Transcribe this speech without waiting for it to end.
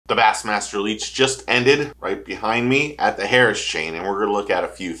The Bassmaster Elites just ended right behind me at the Harris chain, and we're going to look at a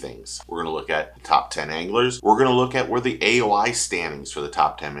few things. We're going to look at the top 10 anglers. We're going to look at where the AOI standings for the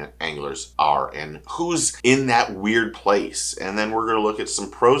top 10 anglers are and who's in that weird place. And then we're going to look at some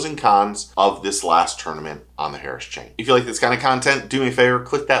pros and cons of this last tournament on the Harris chain. If you like this kind of content, do me a favor,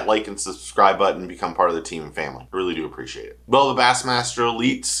 click that like and subscribe button and become part of the team and family. I really do appreciate it. Well, the Bassmaster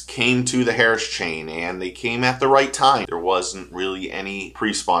Elites came to the Harris chain, and they came at the right time. There wasn't really any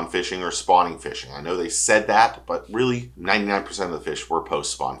pre-spawn fishing or spawning fishing. I know they said that, but really 99% of the fish were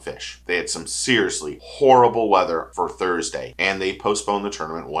post-spawn fish. They had some seriously horrible weather for Thursday, and they postponed the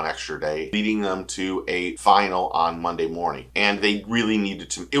tournament one extra day, leading them to a final on Monday morning. And they really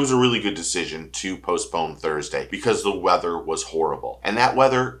needed to, it was a really good decision to postpone Thursday because the weather was horrible. And that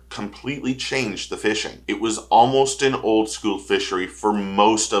weather completely changed the fishing. It was almost an old school fishery for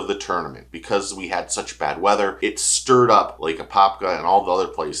most of the tournament because we had such bad weather. It stirred up Lake Apopka and all the other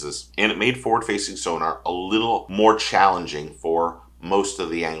places, and it made forward-facing sonar a little more challenging for most of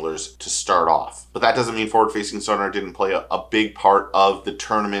the anglers to start off. But that doesn't mean forward-facing sonar didn't play a big part of the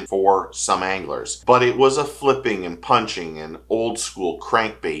tournament for some anglers. But it was a flipping and punching and old school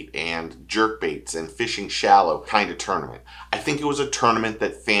crankbait and jerkbaits and fishing shallow kind of tournament. I think it was a tournament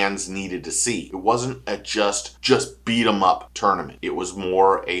that fans needed to see. It wasn't a just beat 'em up tournament. It was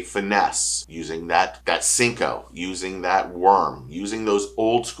more a finesse, using that Cinco, using that worm, using those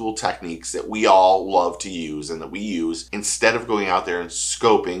old school techniques that we all love to use and that we use instead of going out there and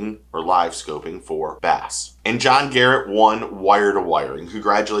scoping or live scoping for bass. And John Garrett won wire to wire, and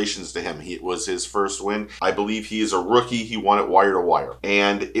congratulations to him. It was his first win. I believe he is a rookie. He won it wire to wire.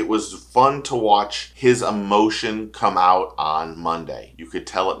 And it was fun to watch his emotion come out on Monday. You could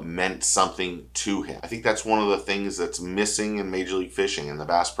tell it meant something to him. I think that's one of the things that's missing in Major League Fishing and the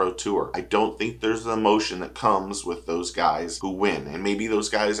Bass Pro Tour. I don't think there's the emotion that comes with those guys who win. And maybe those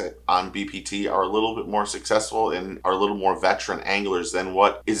guys on BPT are a little bit more successful and are a little more veteran anglers than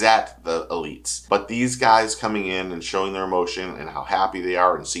what is at the Elites. But these guys coming in and showing their emotion and how happy they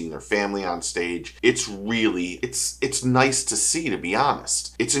are and seeing their family on stage, it's nice to see, to be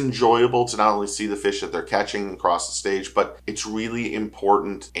honest. It's enjoyable to not only see the fish that they're catching across the stage, but it's really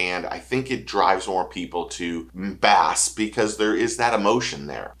important, and I think it drives more people to bass because there is that emotion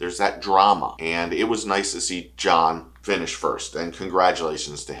there. There's that drama, and it was nice to see John finish first, and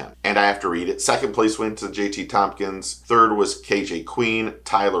congratulations to him. And I have to read it. Second place went to JT Tompkins. Third was KJ Queen,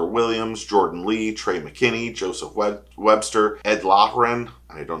 Tyler Williams, Jordan Lee, Trey McKinney, Joseph Webster, Ed Lohren,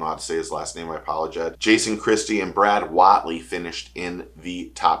 I don't know how to say his last name, I apologize, Jason Christie, and Brad Watley finished in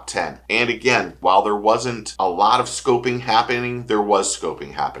the top 10. And again, while there wasn't a lot of scoping happening, there was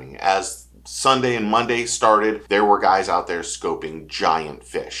scoping happening. As Sunday and Monday started, there were guys out there scoping giant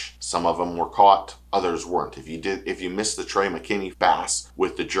fish. Some of them were caught, others weren't. If you missed the Trey McKinney bass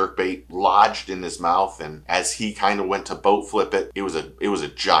with the jerkbait lodged in his mouth, and as he kind of went to boat flip it, it was a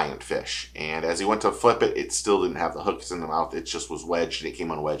giant fish. And as he went to flip it, it still didn't have the hooks in the mouth. It just was wedged, and it came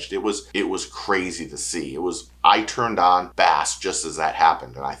unwedged. It was crazy to see. I turned on bass just as that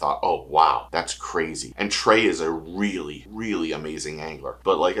happened, and I thought, oh wow, that's crazy. And Trey is a really, really amazing angler.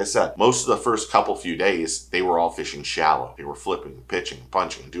 But like I said, most of the first few days, they were all fishing shallow. They were flipping, pitching,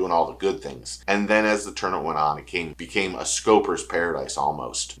 punching, doing all the good things. And then as the tournament went on, it became a scoper's paradise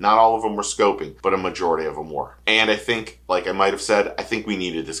almost. Not all of them were scoping, but a majority of them were. And I think, like I might have said, I think we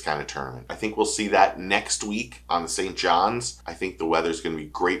needed this kind of tournament. I think we'll see that next week on the St. John's. I think the weather's going to be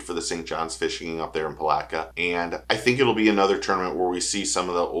great for the St. John's fishing up there in Palatka. And I think it'll be another tournament where we see some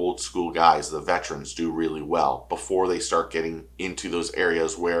of the old school guys, the veterans, do really well before they start getting into those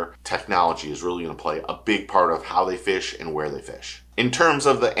areas where technology is really going to play a big part of how they fish and where they fish. In terms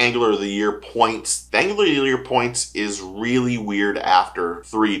of the Angler of the Year points, the Angler of the Year points is really weird after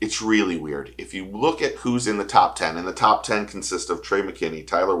 3. It's really weird. If you look at who's in the top 10, and the top 10 consists of Trey McKinney,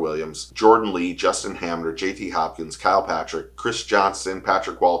 Tyler Williams, Jordan Lee, Justin Hamner, JT Hopkins, Kyle Patrick, Chris Johnson,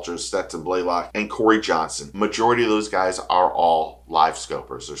 Patrick Walters, Stetson Blaylock, and Corey Johnson. Majority of those guys are all live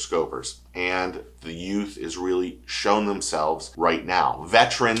scopers or scopers. And the youth is really shown themselves right now.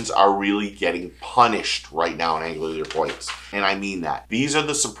 Veterans are really getting punished right now in Angler of the Year points. And I mean that. These are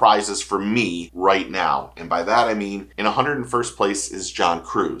the surprises for me right now. And by that I mean, in 101st place is John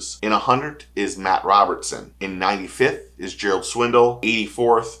Cruz. In 100th is Matt Robertson. In 95th is Gerald Swindle.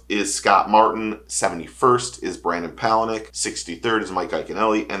 84th is Scott Martin. 71st is Brandon Palaniuk. 63rd is Mike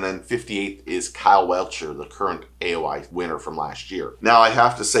Iaconelli. And then 58th is Kyle Welcher, the current AOI winner from last year. Now, I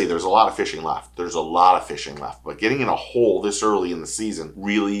have to say, there's a lot of fishing left. There's a lot of fishing left. But getting in a hole this early in the season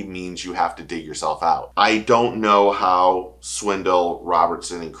really means you have to dig yourself out. I don't know how Swindle,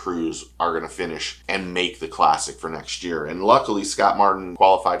 Robertson, and Cruz are going to finish and make the Classic for next year. And luckily, Scott Martin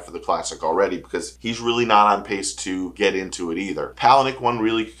qualified for the Classic already because he's really not on pace to get into it either. Palaniuk one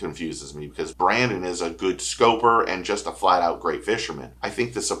really confuses me because Brandon is a good scoper and just a flat-out great fisherman. I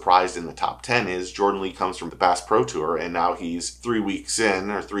think the surprise in the top 10 is Jordan Lee comes from the Bass Pro Tour, and now he's 3 weeks in,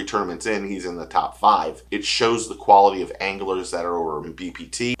 or 3 tournaments in, he's in the top 5. It shows the quality of anglers that are over in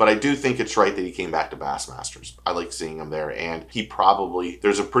BPT, but I do think it's right that he came back to Bassmasters. I like seeing him there, and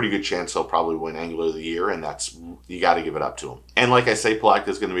there's a pretty good chance he'll probably win Angler of the Year, and you got to give it up to him. And like I say, Palatka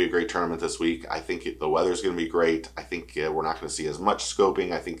is going to be a great tournament this week. I think the weather's going to be great. I think we're not going to see as much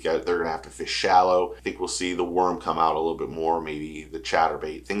scoping. I think they're going to have to fish shallow. I think we'll see the worm come out a little bit more, maybe the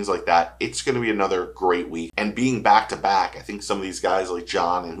chatterbait, things like that. It's going to be another great week. And being back-to-back, I think some of these guys like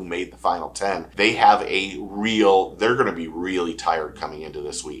John and who made the final 10, they're going to be really tired coming into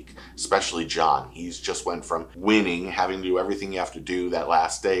this week, especially John. He's just went from winning, having to do everything you have to do that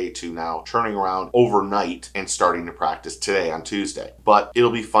last day, to now turning around overnight and starting to practice today on Tuesday. But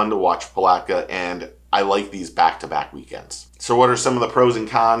it'll be fun to watch Palatka, and I like these back-to-back weekends. So what are some of the pros and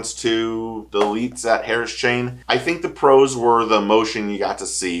cons to the Elites at Harris Chain? I think the pros were the emotion you got to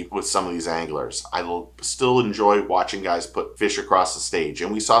see with some of these anglers. I will still enjoy watching guys put fish across the stage,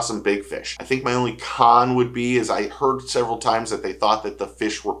 and we saw some big fish. I think my only con would be is I heard several times that they thought that the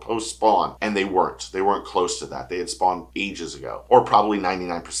fish were post-spawn, and they weren't. They weren't close to that. They had spawned ages ago, or probably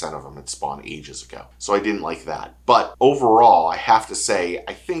 99% of them had spawned ages ago. So I didn't like that. But overall, I have to say,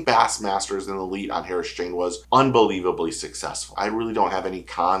 I think Bassmasters and Elite on Harris Chain was unbelievably successful. I really don't have any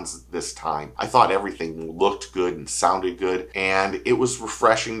cons this time. I thought everything looked good and sounded good, and it was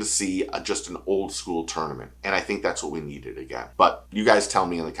refreshing to see just an old school tournament. And I think that's what we needed again. But you guys tell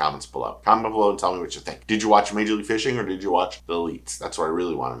me in the comments below. Comment below and tell me what you think. Did you watch Major League Fishing or did you watch the Elites? That's what I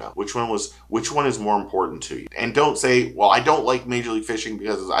really want to know. Which one is more important to you? And don't say, well, I don't like Major League Fishing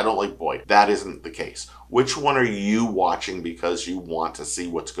because I don't like Boyd. That isn't the case. Which one are you watching because you want to see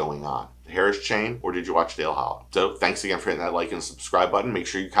what's going on? Harris Chain, or did you watch Dale Hollow? So thanks again for hitting that like and subscribe button. Make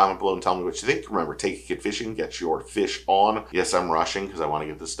sure you comment below and tell me what you think. Remember, take a kid fishing, get your fish on. Yes, I'm rushing because I want to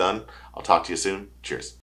get this done. I'll talk to you soon. Cheers.